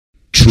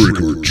Trick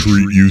or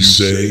treat, you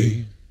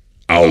say?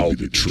 I'll be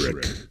the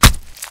trick.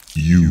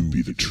 You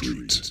be the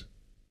treat.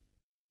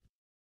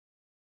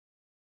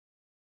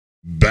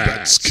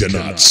 Bats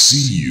cannot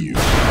see you,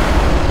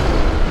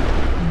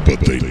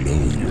 but they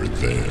know you're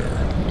there.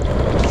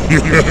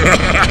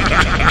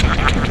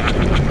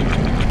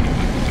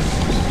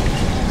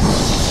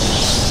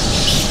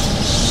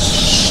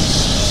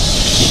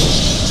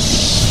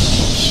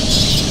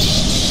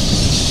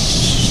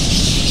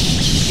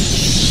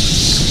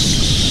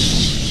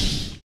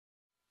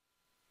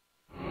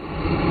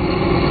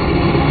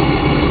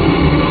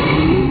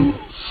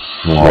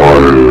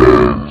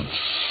 Silence!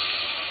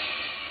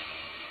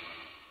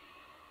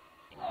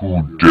 Who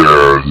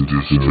dares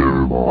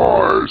disturb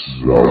my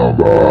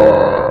slumber?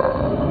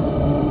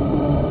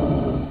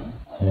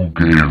 Who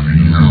gave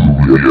you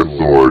the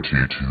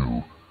authority to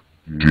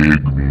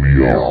dig me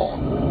up?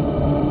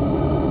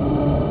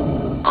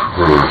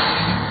 Curse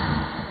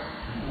you.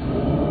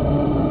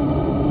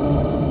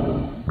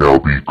 Now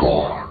be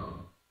gone.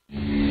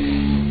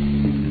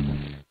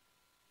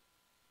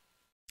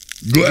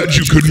 Glad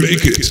you could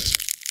make it.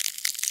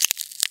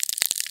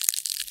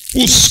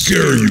 We'll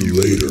scare you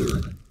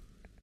later.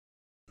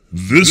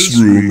 This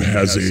room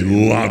has a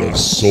lot of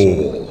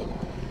soul.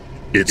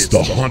 It's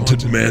the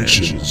Haunted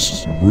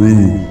Mansion's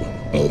Room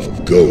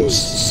of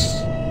Ghosts.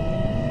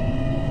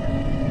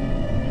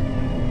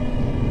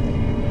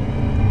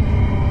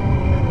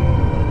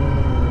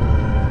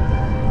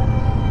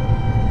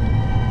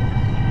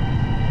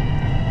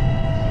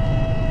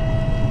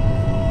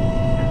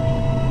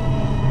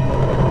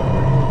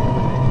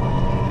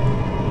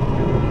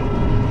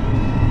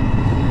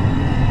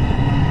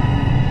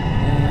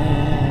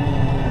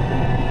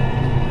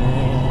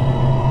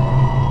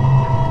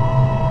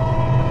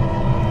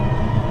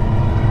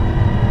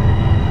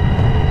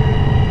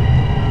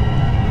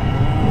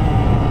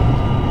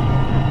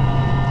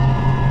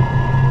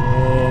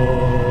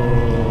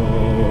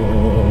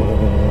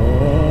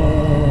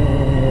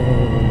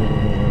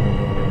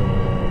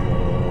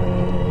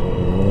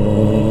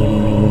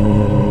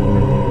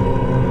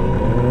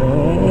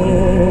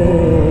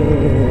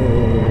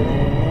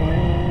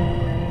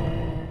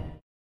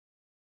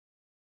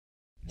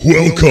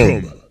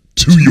 Welcome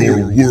to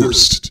your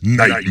worst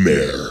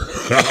nightmare.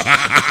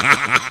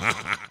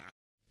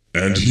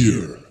 And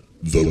here,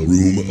 the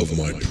room of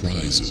my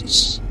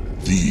prizes.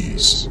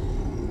 These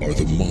are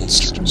the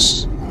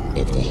monsters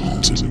of the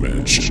Haunted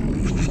Mansion.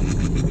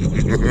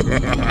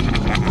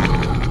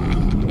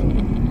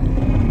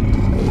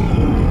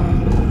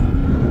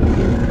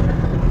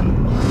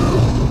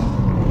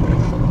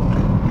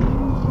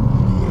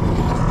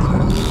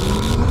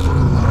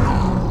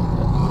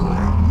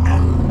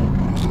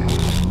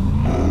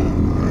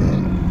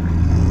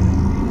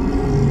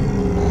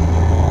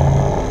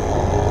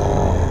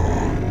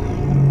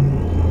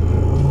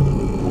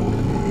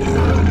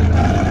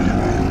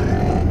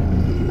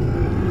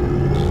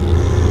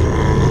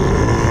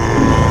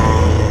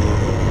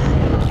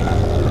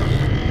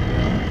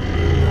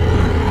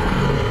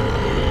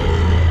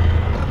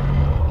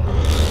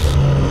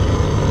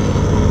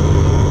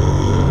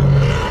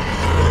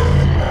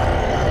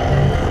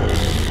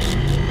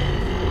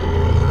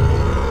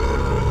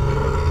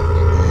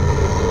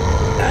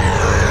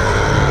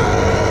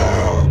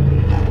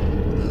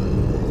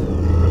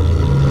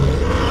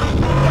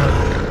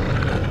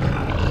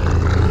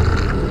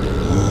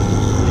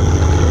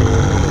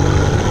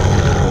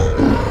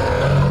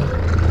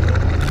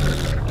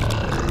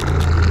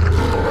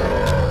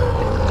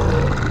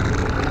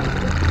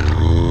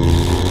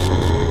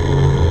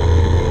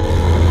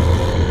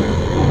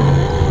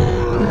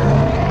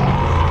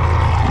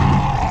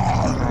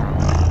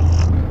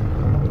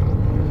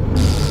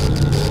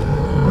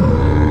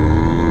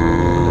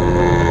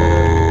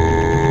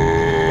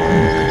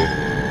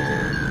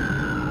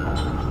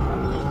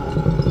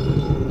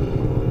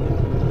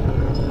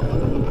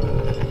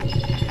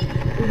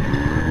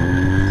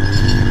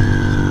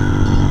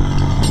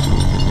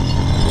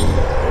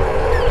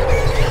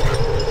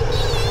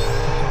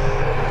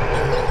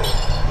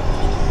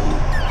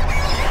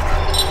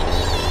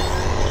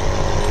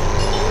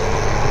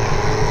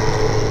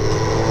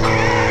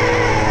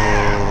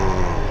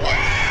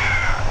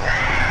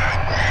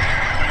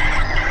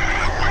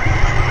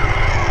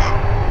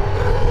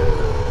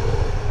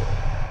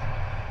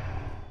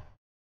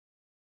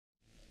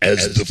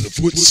 As the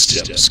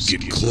footsteps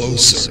get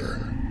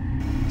closer,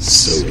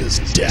 so does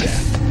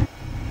death.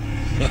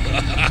 What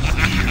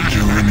are you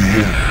doing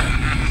here?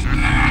 You're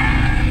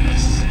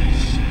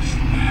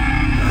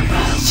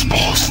not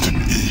supposed to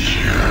be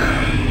here.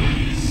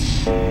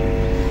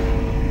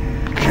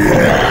 Get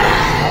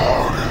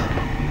out!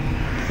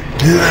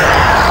 Get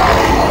out!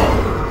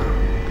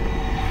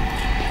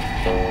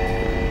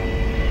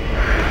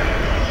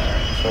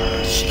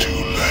 It's too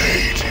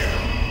late.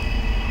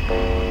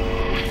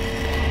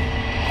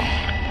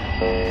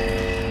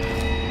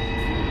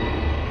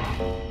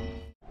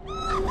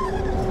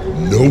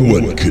 No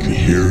one can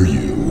hear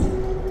you.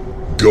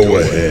 Go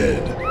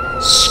ahead,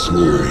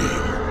 scream.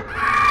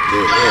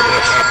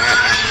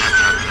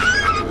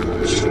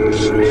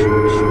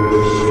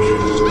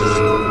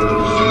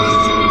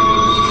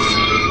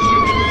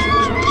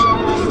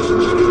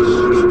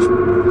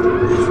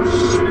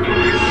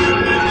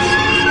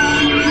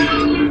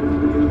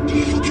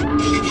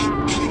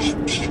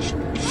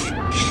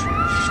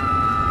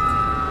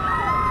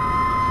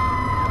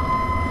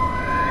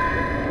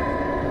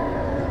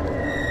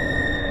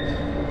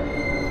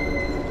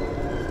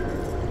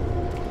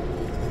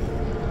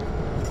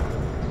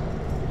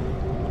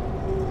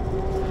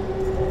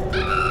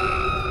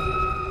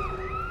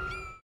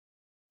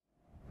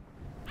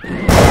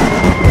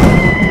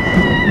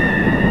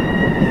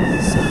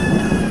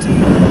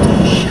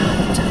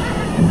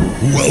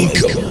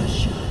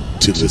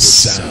 the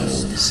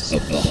sounds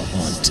of the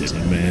Haunted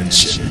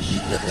Mansion.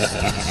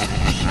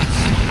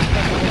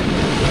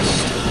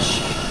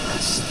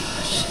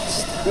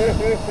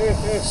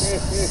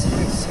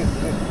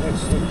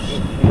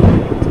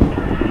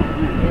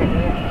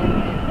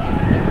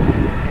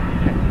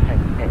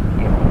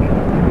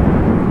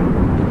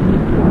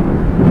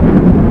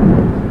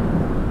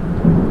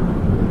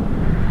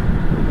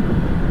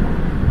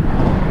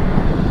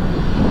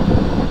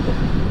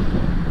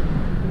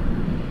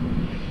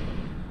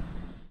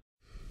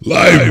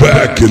 Lie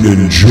back and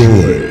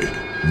enjoy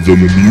the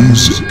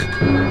music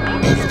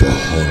of the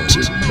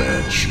Haunted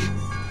Mansion.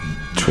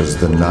 'Twas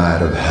the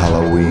night of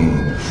Halloween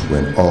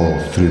when all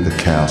through the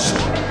castle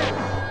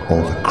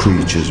all the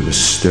creatures were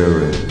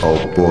stirring.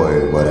 Oh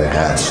boy, what a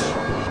hassle.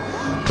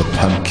 The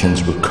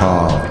pumpkins were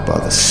carved by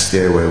the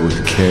stairway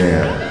with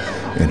care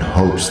in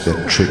hopes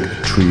that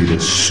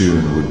trick-or-treaters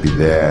soon would be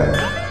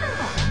there.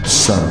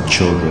 Some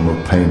children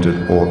were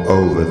painted all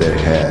over their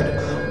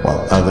head,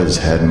 while others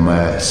had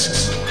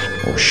masks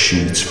or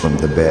sheets from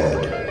the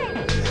bed.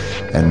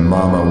 And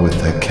Mama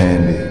with her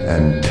candy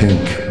and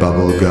pink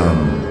bubble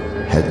gum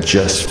had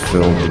just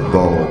filled the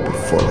bowl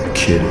before the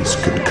kiddies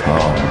could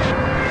come.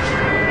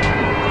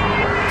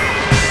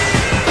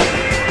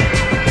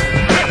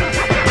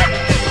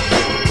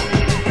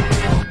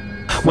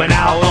 When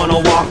out on a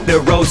walk there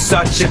rose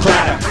such a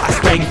clatter, I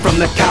sprang from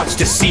the couch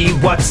to see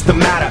what's the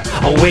matter.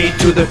 Away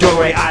to the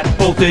doorway I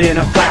bolted in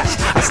a flash.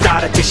 I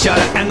started to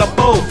shudder and the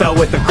bowl fell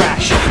with a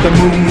crash. The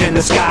moon in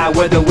the sky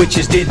where the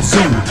witches did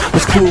zoom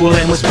was cool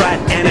and was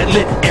bright and it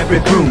lit every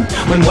room.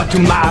 When what to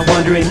my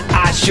wondering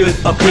I should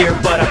appear,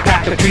 but a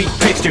pack of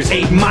tricksters,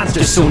 8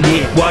 monsters so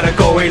near. What a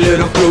gory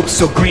little group,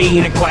 so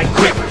green and quite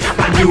quick.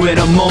 I knew in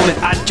a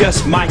moment I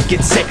just might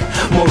get sick.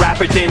 More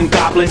rapid than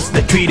goblins,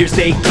 the treaters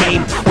they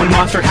came. One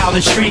monster howled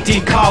and shrieked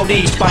and called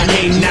each by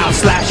name. Now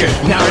Slasher,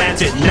 now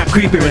Rancid, now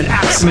Creeper and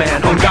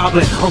Axeman. On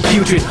Goblin, on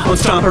Putrid, on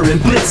Stomper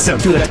and Blitzum.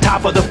 To the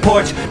top of the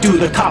porch, to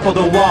the top of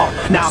the wall.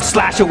 Now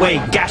slash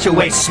away, gash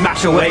away,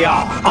 smash away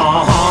all.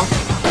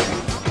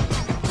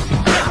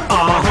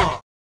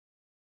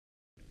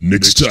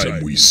 Next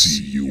time we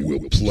see you,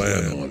 we'll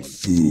plan on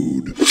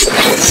food.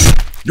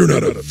 You're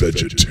not a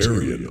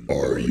vegetarian,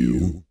 are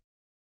you?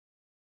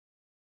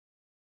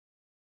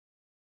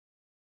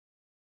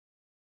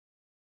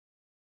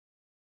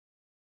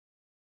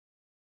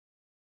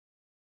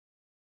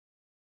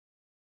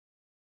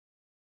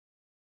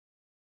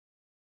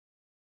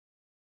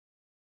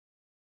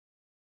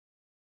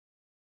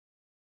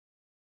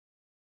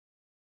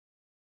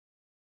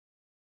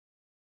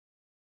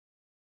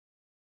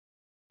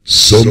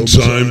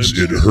 Sometimes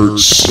it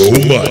hurts so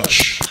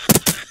much,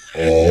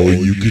 all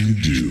you can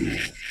do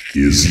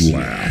is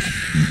laugh.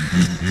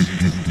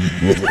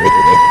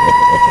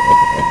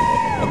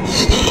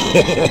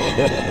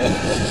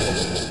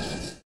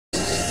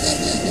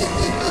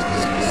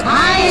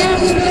 I am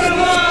the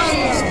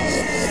one.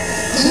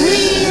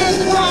 Green is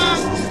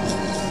one.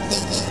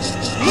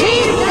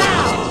 Leave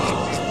now,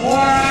 or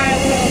I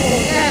will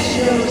possess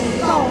your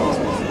soul.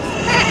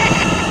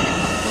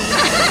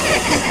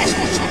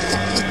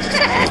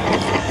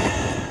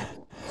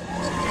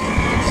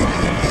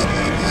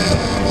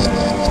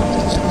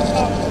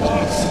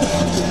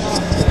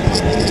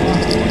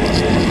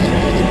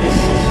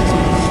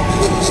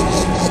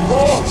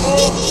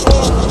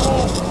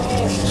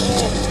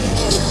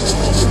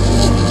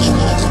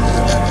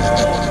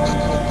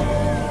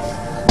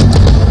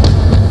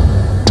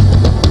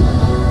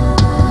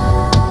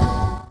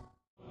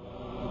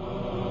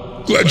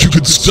 Glad you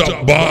could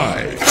stop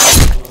by.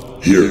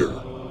 Here,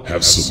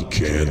 have some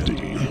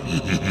candy.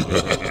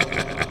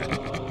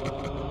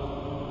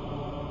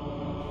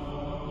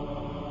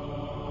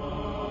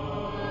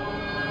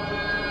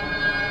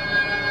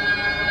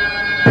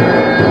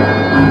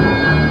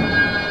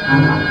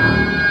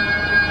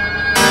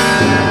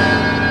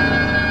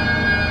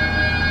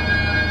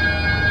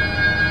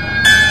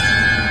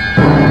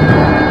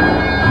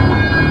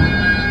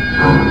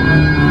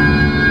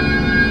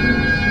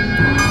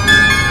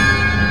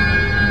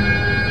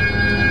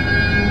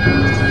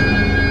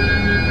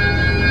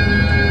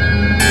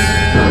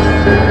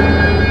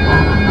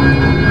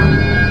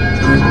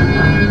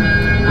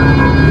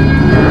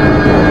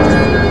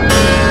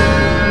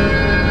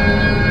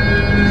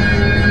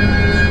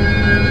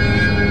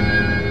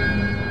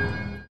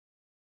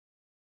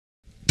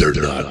 They're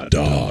not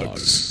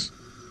dogs,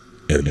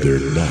 and they're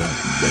not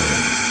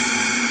men.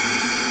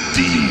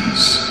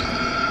 These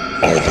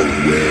are the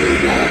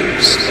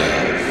werewolves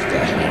of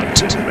the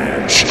Haunted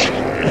Mansion.